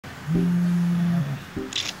Hello,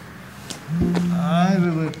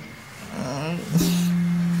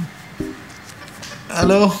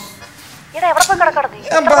 ഞാൻ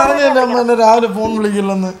പറഞ്ഞില്ല അമ്മ എന്നെ രാവിലെ ഫോൺ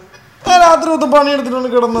വിളിക്കില്ലെന്ന്. ഞാൻ രാത്രി മൊത്തം പണിയെടുത്തിട്ടാണ്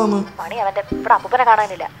കിടന്നതെന്ന്.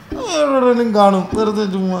 എവിടെയും കാണും. വെറുതെ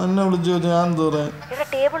ചുമ്മാ എന്നെ വിളിച്ചു ചോദിച്ചാൽ ഞാൻ എന്താ പറയാ?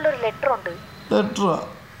 ലെറ്ററാ?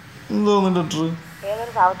 എന്തോന്ന് ലെറ്റർ?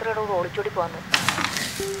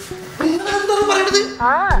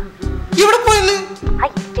 എവിടെ പോയെന്ന്?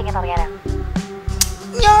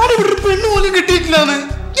 ഞാനിവിടെ പെണ്ണ് പോലും കിട്ടിയിട്ടില്ലാന്ന്.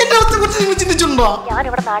 എന്റെ അവസ്ഥ കുറിച്ച് നിങ്ങൾ ചിന്തിച്ചിട്ടുണ്ടോ?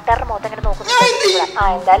 ഞാനിവിടെ നാട്ടുകാരുടെ മുഖത്ത് ഇങ്ങനെ നോക്കുന്നു.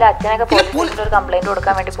 എന്തായാലും അച്ഛനൊക്കെ പോലീസിൽ ഒരു കംപ്ലൈന്റ്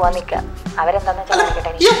കൊടുക്കാൻ വേണ്ടി പോവാൻ നിൽക്കാം. അവരെന്താന്ന്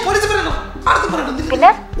പിന്നെ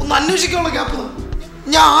ഒന്ന് അന്വേഷിക്കാനുള്ള ഗ്യാപ്പ്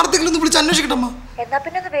ഞാൻ ആർക്കെങ്കിലും ഒന്ന് വിളിച്ച് അന്വേഷിക്കട്ടെ. എന്നാ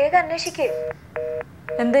പിന്നെ ഒന്ന് വേഗം അന്വേഷിക്കേ.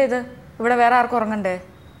 എന്താ ഇത്? ഇവിടെ വേറെ ആർക്കും ഉറങ്ങണ്ടേ?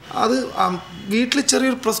 അത് വീട്ടിൽ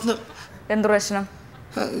ചെറിയൊരു പ്രശ്നം. എന്ത് പ്രശ്നം?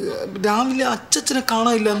 രാവിലെ അച്ഛനെ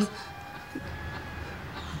കാണാനില്ലെന്ന്.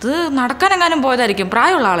 അത് നടക്കാനെങ്ങാനും പോയതായിരിക്കും.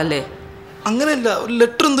 പ്രായമുള്ള ആളല്ലേ? അങ്ങനെയല്ല, ഒരു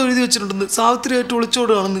ലെറ്റർ എന്തോ എഴുതി വെച്ചിട്ടുണ്ടെന്ന്. സാവിത്രിയായിട്ട്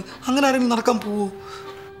ഒളിച്ചോടുകയാണെന്ന്. അങ്ങനെ ആരെങ്കിലും നടക്കാൻ പോവോ?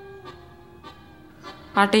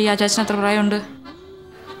 ആട്ടെ, ഈ അച്ചാച്ചന് എത്ര പ്രായമുണ്ട്?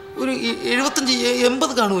 ഒരു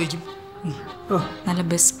 75-80 കാണുമായിരിക്കും. നല്ല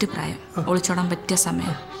ബെസ്റ്റ് പ്രായം. ഒളിച്ചോടാൻ പറ്റിയ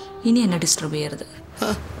സമയം. ഇനി എന്നെ ഡിസ്റ്റർബ് ചെയ്യരുത്.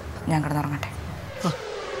 ഞാൻ കിടന്നുറങ്ങട്ടെ.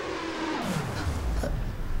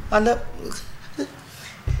 അല്ല,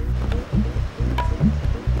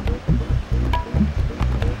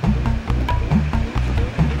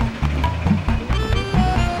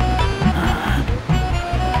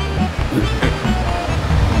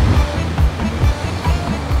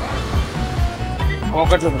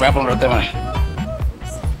 പേപ്പർ എടുത്തേ മോനെ.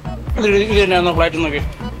 ഇത് തന്നെയാണോ ഫ്ലൈറ്റ് നോക്കി?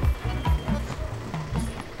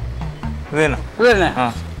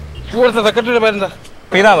 ഇവിടുത്തെ സെക്രട്ടറിയുടെ പേരെന്താ?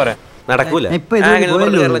 നടക്കൂല.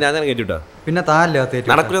 പിന്നെ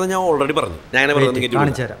നടക്കൂല. ഞാൻ ഓൾറെഡി പറഞ്ഞു.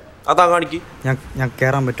 അതാ കാണിക്ക്. ഞാൻ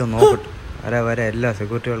കേറാൻ പറ്റുമോ നോക്കട്ടെ. വരെ എല്ലാ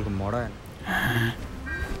സെക്യൂരിറ്റികൾക്കും മോടാൻ.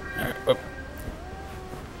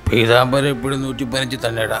 പീതാംബരം ഇപ്പോഴും 115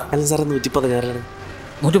 തന്നെടാ. അല്ല സാറേ, 116.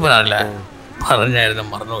 116 പറഞ്ഞായിരുന്നു,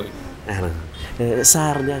 മറന്നുപോയി.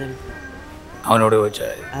 സാർ അവനോട്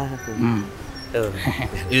ചോദിച്ചാൽ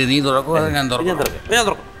ഇത് നീ തുറക്കും, അത് ഞാൻ തുറക്കും.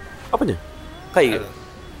 അപ്പൊ ഞാൻ കൈ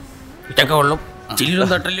ഇട്ടൊക്കെ വെള്ളം ചില്ലും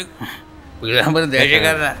തട്ടല്. പീതാംബരം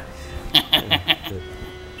ദേഷ്യക്കാരനാ.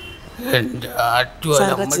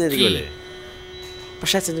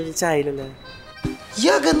 പക്ഷെ അച്ഛൻ്റെ ചായയിലല്ലേ.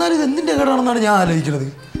 ഇയാൾക്ക് എന്നാലും ഇത് എന്തിൻ്റെ കേടാണെന്നാണ് ഞാൻ ആലോചിക്കുന്നത്.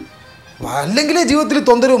 അല്ലെങ്കിലേ ജീവിതത്തിൽ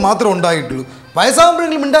തൊന്തരവ് മാത്രമേ ഉണ്ടായിട്ടുള്ളൂ.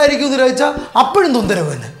 വയസ്സാകുമ്പോഴെങ്കിലും ഉണ്ടായിരിക്കും എന്ന് ചോദിച്ചാൽ അപ്പോഴും തൊന്തരവ്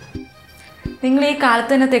തന്നെ. നിങ്ങൾ ഈ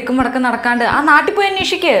കാലത്ത് തന്നെ തെക്കും വടക്കും നടക്കാണ്ട് ആ നാട്ടിൽ പോയി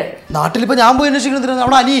അന്വേഷിക്ക്. നാട്ടിലിപ്പോൾ ഞാൻ പോയി അന്വേഷിക്കുന്നത്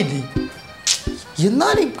അവിടെ അനിയില്ലേ.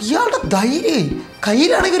 എന്നാലും ഇയാളുടെ ധൈര്യം,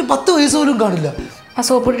 കയ്യിലാണെങ്കിൽ ഒരു 10 വയസ്സ് പോലും കാണില്ല. ആ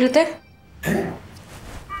സോപ്പ് എടുത്തേ.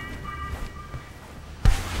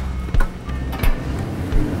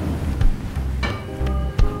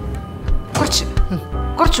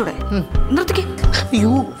 കുറച്ചുകൂടെ നിർത്തിക്കേ.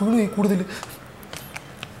 അയ്യോ, കൂടുതൽ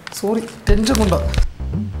സോറി, ടെൻഷൻ കൊണ്ടാ.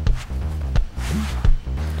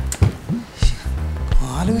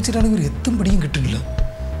 ആലോചിച്ചിട്ടാണെങ്കിൽ ഒരു എത്തും പിടിയും കിട്ടുന്നില്ല.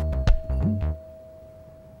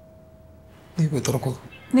 നീ പോയി തുറക്കൂ.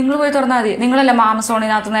 നിങ്ങൾ പോയി തുറന്നാൽ മതി. നിങ്ങളല്ലേ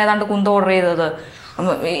ആമസോണിനകത്ത് നിന്ന് ഏതാണ്ട് കുന്ത ഓർഡർ ചെയ്തത്.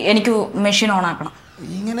 എനിക്ക് മെഷീൻ ഓൺ ആക്കണം.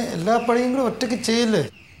 ഇങ്ങനെ എല്ലാ പണിയും കൂടെ ഒറ്റയ്ക്ക് ചെയ്യല്ലേ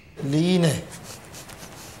ലീനെ.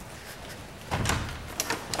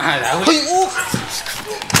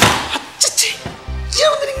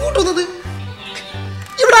 ഇങ്ങോട്ട് വന്നത്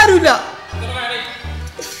ഇവിടെ ആരുമില്ല.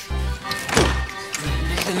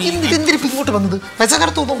 എന്തിനിപ്പോ ഇങ്ങോട്ട് വന്നത്?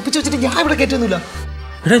 പൈസക്കാരത്ത് ഒപ്പിച്ച് വെച്ചിട്ട് ഞാൻ ഇവിടെ കയറ്റൊന്നുമില്ല.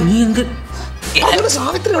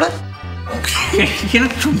 സാവിത്രി ഇവിടെ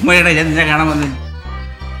കാണാൻ വന്നു.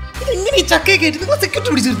 ഇങ്ങനെ ഈ ചക്കയെ കയറ്റി നിങ്ങൾ സെക്യൂരിറ്റി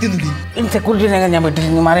പിടിച്ചിരുത്തിയൊന്നുമില്ലേ? സെക്യൂരിറ്റി ഞാൻ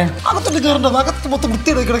പറ്റില്ല മാറിയ അകത്തോട്ട് കയറണ്ട. അകത്ത് മൊത്തം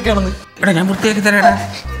വൃത്തിയുടെ കിടക്കുകയാണെന്ന്. ഇവിടെ ഞാൻ വൃത്തിയാക്കി തരാടാ.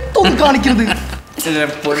 ഒന്നും കാണിക്കരുത്.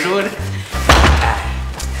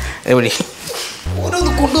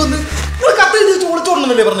 ഓരോന്ന് കൊണ്ടുവന്ന്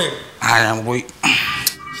ഒളിച്ചോടണമല്ലേ പറഞ്ഞേ? ഞാൻ പോയി.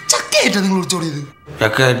 ചക്കയായിട്ടാ നിങ്ങൾ ഒളിച്ചോടിയത്?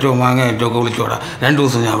 ചക്കയറ്റോ മാങ്ങയറ്റോ ഒക്കെ വിളിച്ചോടാ. 2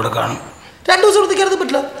 ദിവസം ഞാൻ അവിടെ കാണും. 2 ദിവസം എടുത്ത് കയറാൻ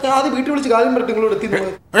പറ്റില്ല. ഞാൻ ആദ്യം വീട്ടിൽ വിളിച്ച് കാര്യം പറഞ്ഞിട്ട് നിങ്ങളോട് എത്തി.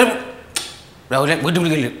 വീട്ടിൽ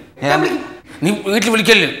വിളിക്കല്ലേ? നീ വീട്ടിൽ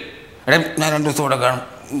വിളിക്കല്ലേ? എടേ, ഞാൻ 2 ദിവസം ഇവിടെ കാണും.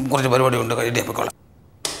 കുറച്ച് പരിപാടി ഉണ്ട്, കഴിഞ്ഞിട്ട് പൊക്കോളാം.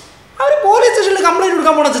 അവര് പോലീസ് സ്റ്റേഷനിൽ കംപ്ലൈന്റ്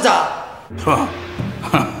കൊടുക്കാൻ പോണ ചാ.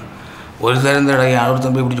 ഒരു തരം തേടാ ഈ ആളോട്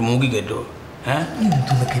തമ്പി പിടിച്ച് മൂക്കി കയറ്റുമോ?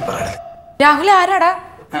 രാഹുൽ ആരാടാ?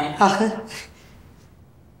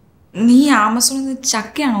 നീ ആമസോണിൽ നിന്ന്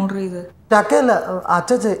ചക്കയാണ് ഓർഡർ ചെയ്തത്? ചക്കയല്ല,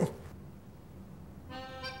 അച്ചേ.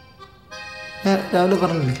 രാവിലെ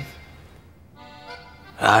പറഞ്ഞില്ലേ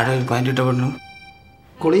ആടെ പാൻറ്റിട്ട പെണ്ണു?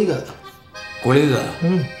 കൊളീക. കൊളീക?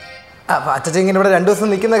 അപ്പോൾ അച്ഛൻ ഇങ്ങനെ ഇവിടെ 2 ദിവസം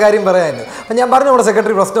നിൽക്കുന്ന കാര്യം പറയാമായിരുന്നു. അപ്പം ഞാൻ പറഞ്ഞു ഇവിടെ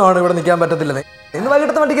സെക്രട്ടറി പ്രശ്നമാണ്, ഇവിടെ നിൽക്കാൻ പറ്റത്തില്ലെന്ന്. ഇന്ന്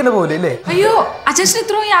വൈകിട്ടത്തെ വണ്ടിക്ക് തന്നെ പോകില്ലേ ഇല്ലേ? അയ്യോ അച്ഛൻ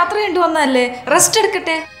ഇത്രയും യാത്ര കണ്ടു വന്നതല്ലേ, റെസ്റ്റ്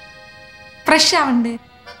എടുക്കട്ടെ, ഫ്രഷ് ആവണ്ടേ?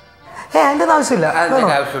 അതിൻ്റെ ഒന്നും ആവശ്യമില്ല.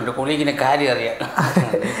 ആവശ്യമുണ്ട്, കൊളീഗിനെ കാര്യം അറിയാം.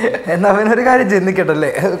 എന്നാൽ അവനൊരു കാര്യം ചിന്തിക്കട്ടല്ലേ,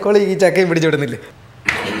 കൊളീഗ് ഈ ചക്കയും പിടിച്ചു വിടുന്നില്ലേ.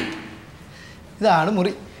 ഇതാണ്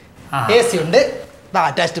മുറി. AC ഉണ്ട്,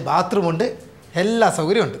 അറ്റാച്ച്ഡ് ബാത്റൂം ഉണ്ട്, എല്ലാ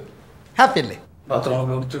സൗകര്യമുണ്ട്. ഹാപ്പി അല്ലേ?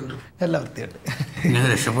 എല്ലാം വൃത്തിയുണ്ട്.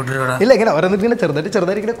 ഇല്ല ഇങ്ങനെ ഓരോന്നിട്ട് ഇങ്ങനെ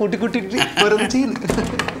ചെറുതായിട്ട് ഇങ്ങനെ കൂട്ടിട്ട് ഓരോന്ന് ചെയ്യുന്നു.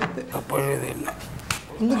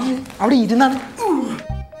 അവിടെ ഇരുന്നാണ്.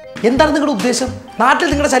 എന്താണ് നിങ്ങളുടെ ഉദ്ദേശം? നാട്ടിൽ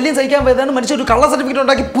നിങ്ങളുടെ ശല്യം സഹിക്കാൻ പോയതാണ് മനുഷ്യർ ഒരു കള്ള സർട്ടിഫിക്കറ്റ്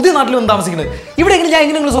ഉണ്ടാക്കി പുതിയ നാട്ടിൽ വന്ന് താമസിക്കുന്നത്. ഇവിടെ എങ്ങനെ ഞാൻ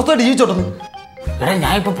എങ്ങനെ സ്വസ്ഥമായിട്ട് ജീവിച്ചോട്ടുന്നു?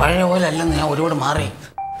 ഞാൻ ഇപ്പൊ പഴയ പോലെ അല്ലെന്ന്, ഞാൻ ഒരുപാട് മാറി.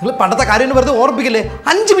 നിങ്ങൾ പണ്ടത്തെ കാര്യം വെറുതെ ഓർപ്പിക്കല്ലേ.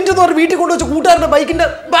 5 മിനിറ്റ് എന്ന് പറഞ്ഞ് വീട്ടിൽ കൊണ്ടുവച്ച് കൂട്ടുകാരുടെ ബൈക്കിന്റെ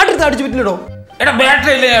ബാറ്ററി അടിച്ചു വിറ്റിട്ടോ. എടാ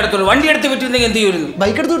ബാറ്ററി ഇല്ലേ എടുത്തോളൂ, വണ്ടി എടുത്ത് വിറ്റിരുന്നെങ്കിൽ എന്ത് ചെയ്യുന്നു?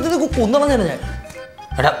 ബൈക്ക് എടുത്ത് വിട്ടത് കൊന്നണം ഞാൻ.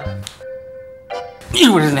 എടാ ഈ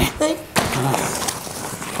വിടുന്നേ,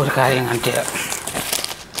 ഒരു കാര്യം കാണിച്ചു തരാം.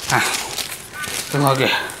 നോക്കേ,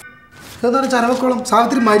 എന്താണ് ചരവക്കോളം?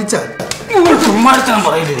 സാവിത്രി മരിച്ചാൽ ചുമ്മാടുത്താൻ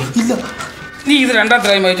പറയില്ലേ? ഇല്ല, നീ ഇത് 2ാമത്തെ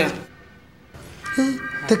ടൈം ആയിട്ടാണ്.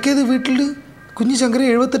 തെക്കേത് വീട്ടിൽ കുഞ്ഞു ശങ്കര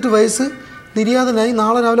 78 വയസ്സ്, നിര്യാതനായി.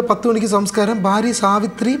 നാളെ രാവിലെ 10 മണിക്ക് സംസ്കാരം. ഭാര്യ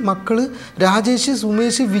സാവിത്രി, മക്കള് രാജേഷ്,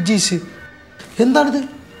 സുമേഷ്, വിജീഷ്. എന്താണിത്?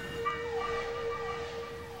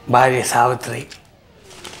 ഭാര്യ സാവിത്രി.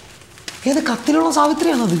 ഏത് കത്തിലുള്ള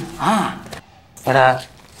സാവിത്രിയാണത്? ആ എടാ,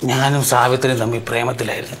 ഞാനും സാവിത്രിയും തമ്മിൽ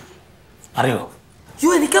പ്രേമത്തിലായിരുന്നു, അറിയോ?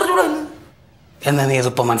 അയ്യോ എനിക്കറിഞ്ഞൂടാ. എന്നാ നീ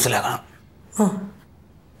ഇതിപ്പോൾ മനസ്സിലാക്കണം.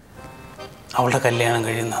 അവളുടെ കല്യാണം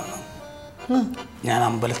കഴിയുന്ന അന്ന് ഞാൻ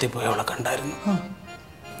അമ്പലത്തിൽ പോയി അവളെ കണ്ടായിരുന്നു.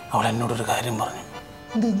 അവൾ എന്നോടൊരു കാര്യം പറഞ്ഞു.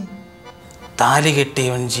 താലി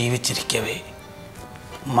കെട്ടിയവൻ ജീവിച്ചിരിക്കവേ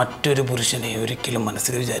മറ്റൊരു പുരുഷനെ ഒരിക്കലും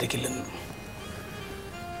മനസ്സിൽ വിചാരിക്കില്ലെന്ന്.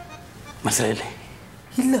 മനസ്സിലായില്ലേ?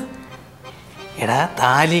 ഇല്ല. എടാ,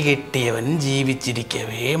 താലി കെട്ടിയവൻ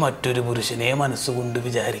ജീവിച്ചിരിക്കവേ മറ്റൊരു പുരുഷനെ മനസ്സുകൊണ്ട്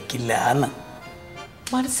വിചാരിക്കില്ല എന്ന്.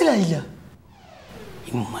 മനസ്സിലായില്ല.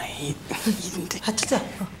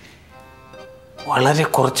 വളരെ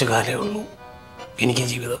കുറച്ചു കാലമേ ഉള്ളൂ എനിക്ക്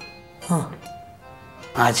ജീവിതം.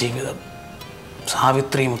 ആ ജീവിതം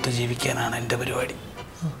സാവിത്രിയുമൊത്ത് ജീവിക്കാനാണ് എൻ്റെ പരിപാടി.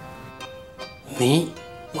 നീ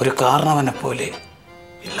ഒരു കാരണവനെ പോലെ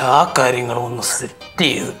എല്ലാ കാര്യങ്ങളും ഒന്ന് സെറ്റ്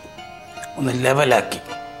ചെയ്ത് ഒന്ന് ലെവലാക്കി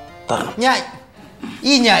തരണം. ഞാൻ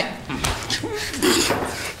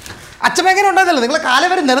അച്ഛനെങ്ങനെ ഉണ്ടായിരുന്നല്ലോ, നിങ്ങളെ കാലം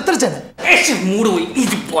വരെ നിലത്തെറിച്ചാണ്. മൂട് പോയി.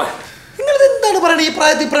 നിങ്ങളിത് എന്താണ് പറയണത് ഈ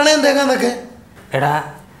പ്രായത്തിൽ പ്രണയം തേങ്ങാന്നൊക്കെ? എടാ,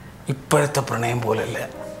 ഇപ്പോഴത്തെ പ്രണയം പോലല്ല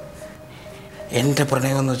എൻ്റെ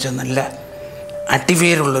പ്രണയം എന്ന് വെച്ചാൽ നല്ല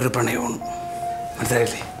അടിവേരുള്ളൊരു പ്രണയമാണ്.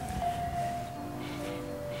 മനസ്സിലായില്ലേ?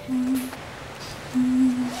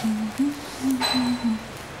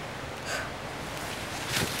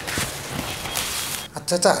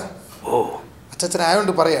 അച്ചാ,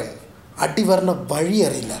 അച്ഛനായോണ്ട് പറയാണ്, അടി വരണ വഴി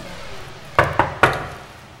അറിയില്ല.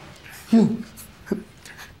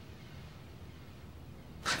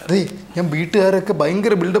 അതെ, ഞാൻ വീട്ടുകാരൊക്കെ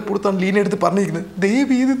ഭയങ്കര ബിൽഡപ്പ് കൊടുത്താണ് ലീന എടുത്ത് പറഞ്ഞിരിക്കുന്നത്.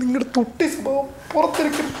 ദയവ് ചെയ്ത് നിങ്ങളുടെ തൊട്ടി സ്വഭാവം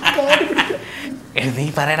പുറത്തെടുക്കും. നീ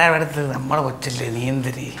പറയടാ, എടുത്ത് നമ്മളെ കൊച്ചല്ലേ, നീ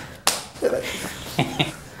എന്തിരി?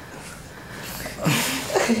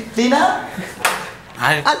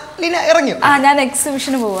 ലീന ഇറങ്ങിയോ? ഞാൻ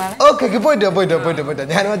എക്സിബിഷന് പോവാണ്. ഓക്കെ, പോയിട്ടോ.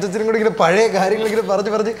 ഞാനും അച്ഛനും കൂടി ഇങ്ങനെ പഴയ കാര്യങ്ങൾ ഇങ്ങനെ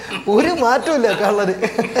പറഞ്ഞ് ഒരു മാറ്റമില്ല കള്ളര്.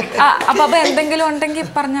 അപ്പൊ എന്തെങ്കിലും ഉണ്ടെങ്കിൽ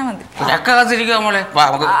പറഞ്ഞാൽ മതി.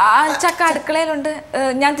 ചക്ക അടുക്കളയിലുണ്ട്,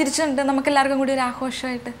 ഞാൻ തിരിച്ചുണ്ട്. നമുക്ക് എല്ലാവർക്കും കൂടി ഒരു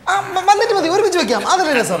ആഘോഷമായിട്ട് വന്നിട്ട് മതി, ഒരുമിച്ച് വെക്കാം.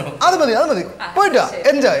 അതല്ലേ രസം. അത് മതി. പോയിട്ടോ.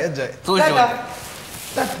 എൻജോയ്.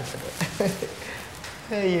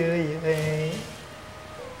 അയ്യോ.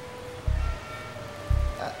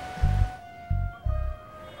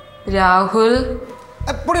 രാഹുൽ,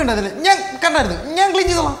 പൊടി ഉണ്ടായിരുന്നില്ല, ഞാൻ കണ്ടായിരുന്നു. ഞാൻ ക്ലീൻ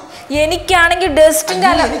ചെയ്തോളാം. എനിക്കാണെങ്കിൽ ഡസ്റ്റിന്റെ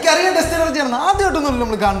എനിക്കറിയാം ഡസ്റ്റ് എനർജിയാണ്. ആദ്യമായിട്ടൊന്നുമല്ല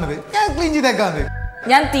നമ്മൾ കാണുന്നത്. ഞാൻ ക്ലീൻ ചെയ്തേക്കാം.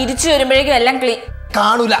 ഞാൻ തിരിച്ചു വരുമ്പോഴേക്കും എല്ലാം ക്ലീൻ.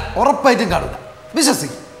 കാണൂല, ഉറപ്പായിട്ടും കാണൂല.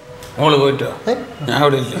 വിശ്വസിക്കും. മോള് പോയിട്ടോ? ഞാൻ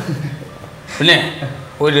അവിടെ ഇല്ല. പിന്നെ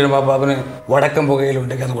പോയിട്ട് പാപ്പാപ്പന് വടക്കം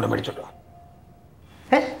പുകയിലുണ്ടെങ്കിൽ അത് കൂടെ മേടിച്ചോട്ടോ.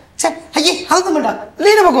 അയ്യേ, അതൊന്നും വേണ്ട.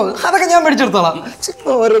 ലീന പൊക്കോ, അതൊക്കെ ഞാൻ മേടിച്ചെടുത്തോളാം.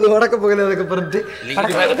 ഓരോന്ന് വടക്കം പുകയിലൊക്കെ പറഞ്ഞിട്ട്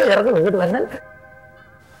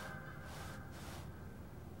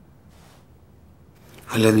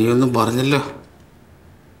അല്ല, നീയൊന്നും പറഞ്ഞല്ലോ.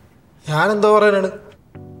 ഞാനെന്തോ പറയാനാണ്?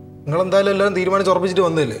 നിങ്ങളെന്തായാലും എല്ലാവരും തീരുമാനിച്ച് ഉറപ്പിച്ചിട്ട്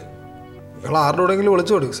വന്നതല്ലേ. നിങ്ങൾ ആരുടെയെങ്കിലും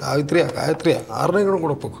വിളിച്ചു കൊടുക്കും. സാവിത്രിയാ, ഗായത്രിയാ, ആരുടെയെങ്കിലും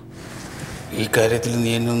കൂടെ പോകും. ഈ കാര്യത്തിൽ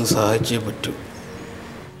നീ എന്നെ ഒന്ന് സഹായിച്ചേ പറ്റൂ.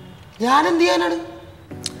 ഞാനെന്ത് ചെയ്യാനാണ്?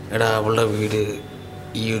 എടാ, അവളുടെ വീട്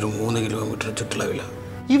ഈ ഒരു 3 കിലോമീറ്റർ ചുറ്റളവിലാണ്.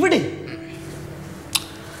 ഇവിടെ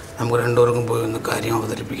നമുക്ക് 2 പേർക്കും പോയി ഒന്ന് കാര്യം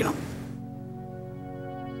അവതരിപ്പിക്കണം.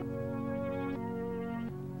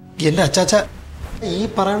 എൻ്റെ അച്ചാച്ച ഈ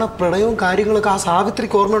പറയണ പ്രണയവും കാര്യങ്ങളൊക്കെ ആ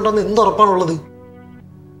സാവിത്രിക്ക് ഓർമ്മയുണ്ടോന്ന് എന്തുറപ്പാണുള്ളത്?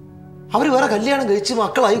 അവർ വേറെ കല്യാണം കഴിച്ച്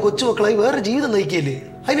മക്കളായി കൊച്ചുമക്കളായി വേറെ ജീവിതം നയിക്കല്ലേ.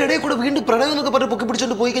 അതിനിടയിൽ കൂടെ വീണ്ടും പ്രണയം എന്നൊക്കെ പറഞ്ഞ് പൊക്കി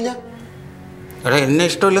പിടിച്ചോണ്ട് പോയി കഴിഞ്ഞാൽ എടാ എന്നെ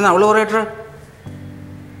ഇഷ്ടമില്ലെന്ന് അവള് പറയട്ടെ.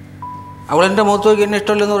 അവളെൻ്റെ മുഖത്ത് നോക്കി എന്നെ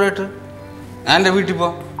ഇഷ്ടമില്ലെന്ന് പറയട്ടെ. ഞാൻ എൻ്റെ വീട്ടിൽ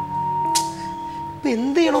പോവാം. ഇപ്പം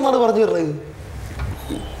എന്ത് ചെയ്യണമെന്നാണ് പറഞ്ഞു വരുന്നത്?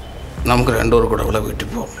 നമുക്ക് രണ്ടുപേർ കൂടെ അവളെ വീട്ടിൽ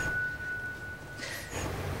പോവാം.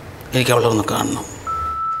 എനിക്ക് അവളെ ഒന്ന് കാണണം.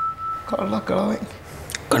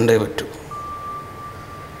 കണ്ടേ പറ്റൂ.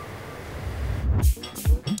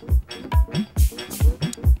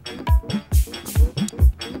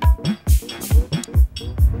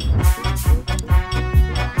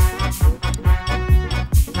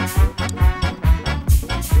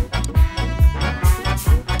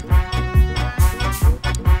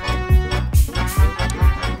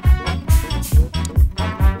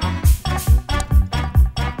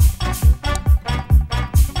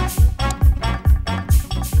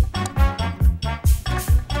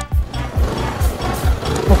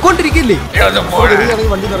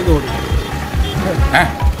 വണ്ടി നിറഞ്ഞു ഓടി.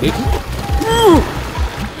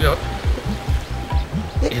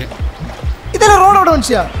 ഇതല്ലേ റോഡ് അവിടെ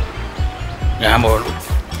മനുഷ്യ? ഞാൻ പോകണം.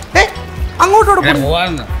 അങ്ങോട്ടോടെ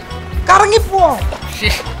കറങ്ങിപ്പോ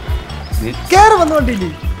കേറി വന്ന വണ്ടിയില്ലേ?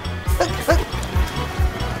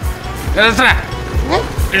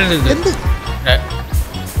 എന്ത്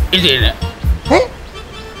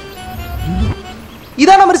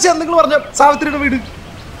ഇതാണ് മരിച്ച നിങ്ങൾ പറഞ്ഞ സാവിത്രിയുടെ വീട്?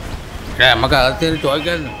 നമുക്ക് അകത്തേക്ക്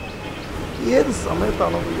ചോദിക്കായിരുന്നു. ഏത്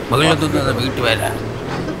സമയത്താണോ വീട്ടിൽ വരാം.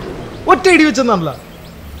 ഒറ്റ ഇടി വെച്ചെന്നാണല്ലോ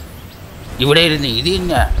ഇവിടെ ഇരുന്ന് ഇത്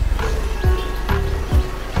തന്നെ.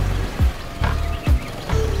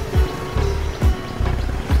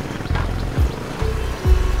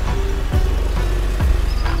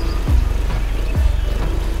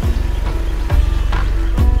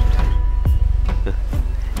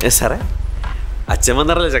 സാറേ അച്ഛൻ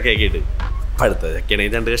വന്നറിയില്ല ചക്കയാക്കിയിട്ട് പഴുത്ത ചക്കയാണ്.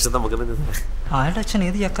 2 കഷ്ണം നമുക്ക് ആരുടെ അച്ഛൻ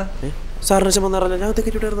ഏത് ചക്ക? സാറിന് അച്ഛൻ വന്നറിയില്ല. ഞാൻ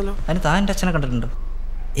തെക്കിട്ടുണ്ടായിരുന്നല്ലോ. അതിന് താൻ എൻ്റെ അച്ഛനെ കണ്ടിട്ടുണ്ടോ?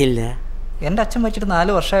 ഇല്ല. എൻ്റെ അച്ഛൻ വെച്ചിട്ട്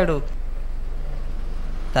 4 വർഷമായിടൂ.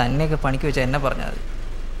 തന്നെയൊക്കെ പണിക്ക് വെച്ചാൽ എന്നെ പറഞ്ഞാൽ മതി.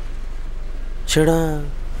 ചേടാ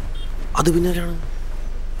അത് പിന്നെ ആരാണ്?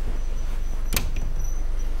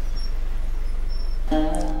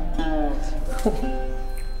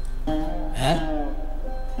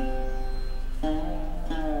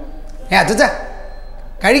 അച്ഛാ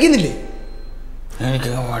കഴിക്കുന്നില്ലേ? എനിക്ക്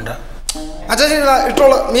വേണ്ട. അച്ഛാ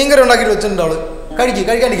ഇഷ്ടമുള്ള മീൻകറി ഉണ്ടാക്കിയിട്ട് വെച്ചിട്ടുണ്ട് അവള്.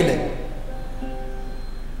 കഴിക്കാണ്ടിരിക്കില്ലേ?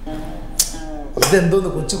 ഇതെന്തോന്ന്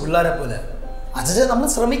കൊച്ചു പിള്ളേരെ പോലെ. അച്ഛാ നമ്മൾ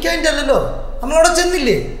ശ്രമിക്കാനിട്ടല്ലോ, നമ്മളവിടെ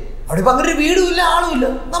ചെന്നില്ലേ? അവിടെ ഇപ്പം അങ്ങനെ ഒരു വീടും ഇല്ല ആളും ഇല്ല.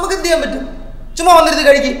 നമുക്ക് എന്ത് ചെയ്യാൻ പറ്റും? ചുമ്മാ വന്നിരുന്ന്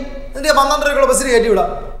കഴിക്കും. എന്തിനാ 12 രൂപയുള്ള ബസ്സിന് കയറ്റി വിടാം.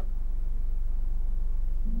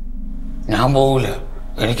 ഞാൻ പോകൂല.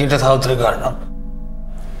 എനിക്കെന്റെ സാവിത്രി കാണണം.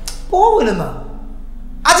 പോകൂലെന്നാ?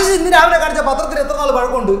 അച്ഛൻ ഇന്ന് രാവിലെ കാണിച്ച പത്രത്തിന് എത്ര നാൾ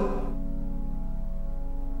പഴക്കമുണ്ട്?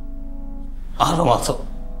 6 മാസം.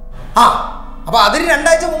 ആ അപ്പൊ അതിന് 2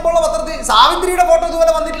 ആഴ്ച മുമ്പുള്ള പത്രത്തിൽ സാവിത്രിയുടെ ഫോട്ടോ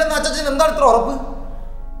ഇതുപോലെ വന്നിട്ടില്ലെന്ന് അച്ഛൻ എന്താണ് ഇത്ര ഉറപ്പ്?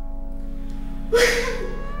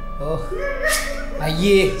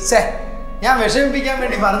 അയ്യേ ഞാൻ വിഷമിപ്പിക്കാൻ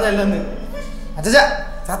വേണ്ടി പറഞ്ഞല്ലെന്ന്. അച്ഛാ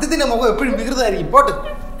സത്യത്തിന്റെ മുഖം എപ്പോഴും വികൃതമായിരിക്കും. പോട്ട്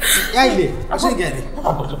ഞാൻ ഇല്ലേ അശ്വനിക്കാല്ലേ?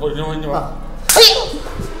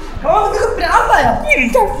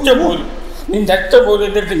 നിന്റെ അച്ഛൻ പോലും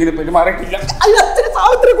എന്റെ അടുത്ത് ഇങ്ങനെ പെരുമാറിയിട്ടില്ല.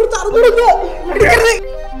 സാവിത്രിയെ കുറിച്ച്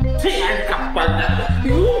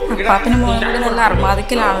പാപ്പന് മോനും കൂടി നല്ല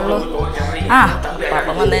അർമാദിക്കലാണല്ലോ. ആ പാപ്പ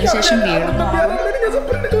വന്നതിന് ശേഷം വീടും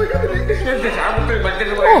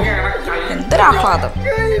എന്തൊരാഹ്ലാദം.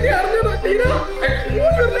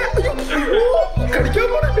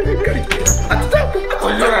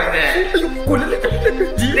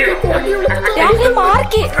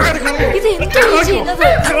 ഇത് എന്തുവാ ചെയ്യുന്നത്?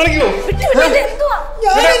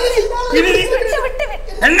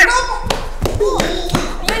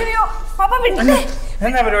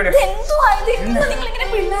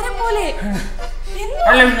 പിള്ളേരെ പോലെ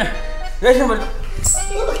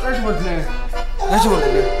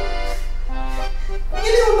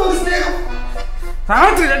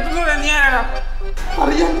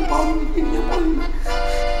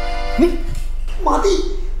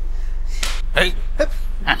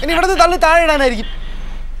ഇനി ഇവിടുന്ന് തള്ളി താഴെ ഇടാനായിരിക്കും.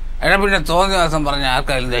 എടാ പിന്നെ തോന്നിയ ദിവസം പറഞ്ഞ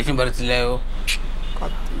ആർക്കായാലും ദേഷ്യം വരത്തില്ലയോ?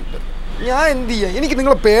 ഞാൻ എന്ത് ചെയ്യാ? എനിക്ക്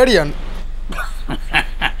നിങ്ങളെ പേടിയാണ്.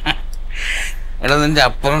 എടാ നിന്റെ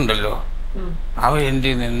അപ്പുറമുണ്ടല്ലോ, അവൻ എൻ്റെ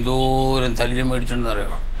എന്തോരം തല്ലി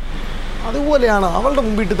മേടിച്ചിട്ടുണ്ടെന്നറിയോ? അതുപോലെയാണ് അവളുടെ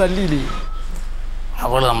മുമ്പിട്ട് തല്ലിയില്ലേ?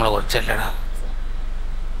 അവള് നമ്മളെ കൊച്ചല്ലടാ.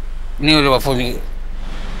 നീ ഒരു വഫോനി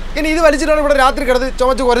ഇനി ഇത് വലിച്ചിട്ടാണ് ഇവിടെ രാത്രി കിടന്ന്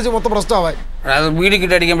ചുമച്ച് കുറച്ച് മൊത്തം പ്രശ്നമാവാൻ. അത്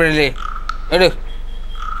വീടിക്കിട്ട് അടിക്കുമ്പോഴല്ലേ എട്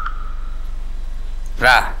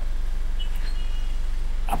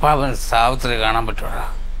അപ്പം അവൻ സാവിത്രി കാണാൻ പറ്റൂടാ?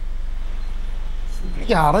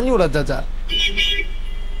 എനിക്ക് അറിഞ്ഞൂടാ അച്ചാച്ചാ.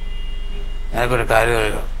 എനിക്കൊരു കാര്യം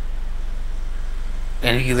അറിയോ,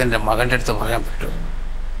 എനിക്കിതെൻ്റെ മകൻ്റെ അടുത്ത് പറയാൻ പറ്റും.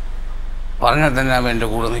 പറഞ്ഞാൽ തന്നെ അവൻ എൻ്റെ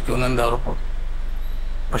കൂടെ നിൽക്കുമെന്ന് എന്താ ഉറപ്പ്?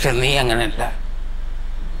 പക്ഷെ നീ അങ്ങനെയല്ല,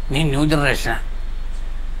 നീ ന്യൂ ജനറേഷനാണ്.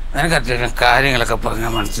 നിനക്ക് അത്യാവശ്യം കാര്യങ്ങളൊക്കെ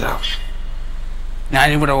പറഞ്ഞാൽ മനസ്സിലാവും.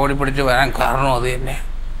 ഞാനിവിടെ ഓടിപ്പിടിച്ച് വരാൻ കാരണം അത് തന്നെ,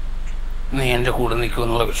 നീ എൻ്റെ കൂടെ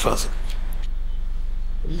നിൽക്കുമെന്നുള്ള വിശ്വാസം.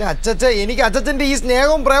 ഇല്ല അച്ചച്ച, എനിക്ക് അച്ചച്ചൻ്റെ ഈ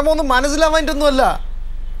സ്നേഹവും പ്രേമവും ഒന്നും മനസ്സിലാവാനിട്ടൊന്നുമല്ല.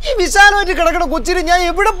 ഈ വിശാലമായിട്ട് കിടക്കണ കൊച്ചിന് ഞാൻ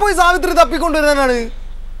എവിടെ പോയി സാവിത്രി തപ്പിക്കൊണ്ടുവരാനാണ്?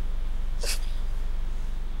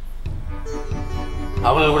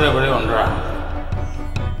 അവൾ ഇവിടെ എവിടെ ഉണ്ടാ?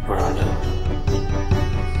 ഇവിടെ ഉണ്ട്.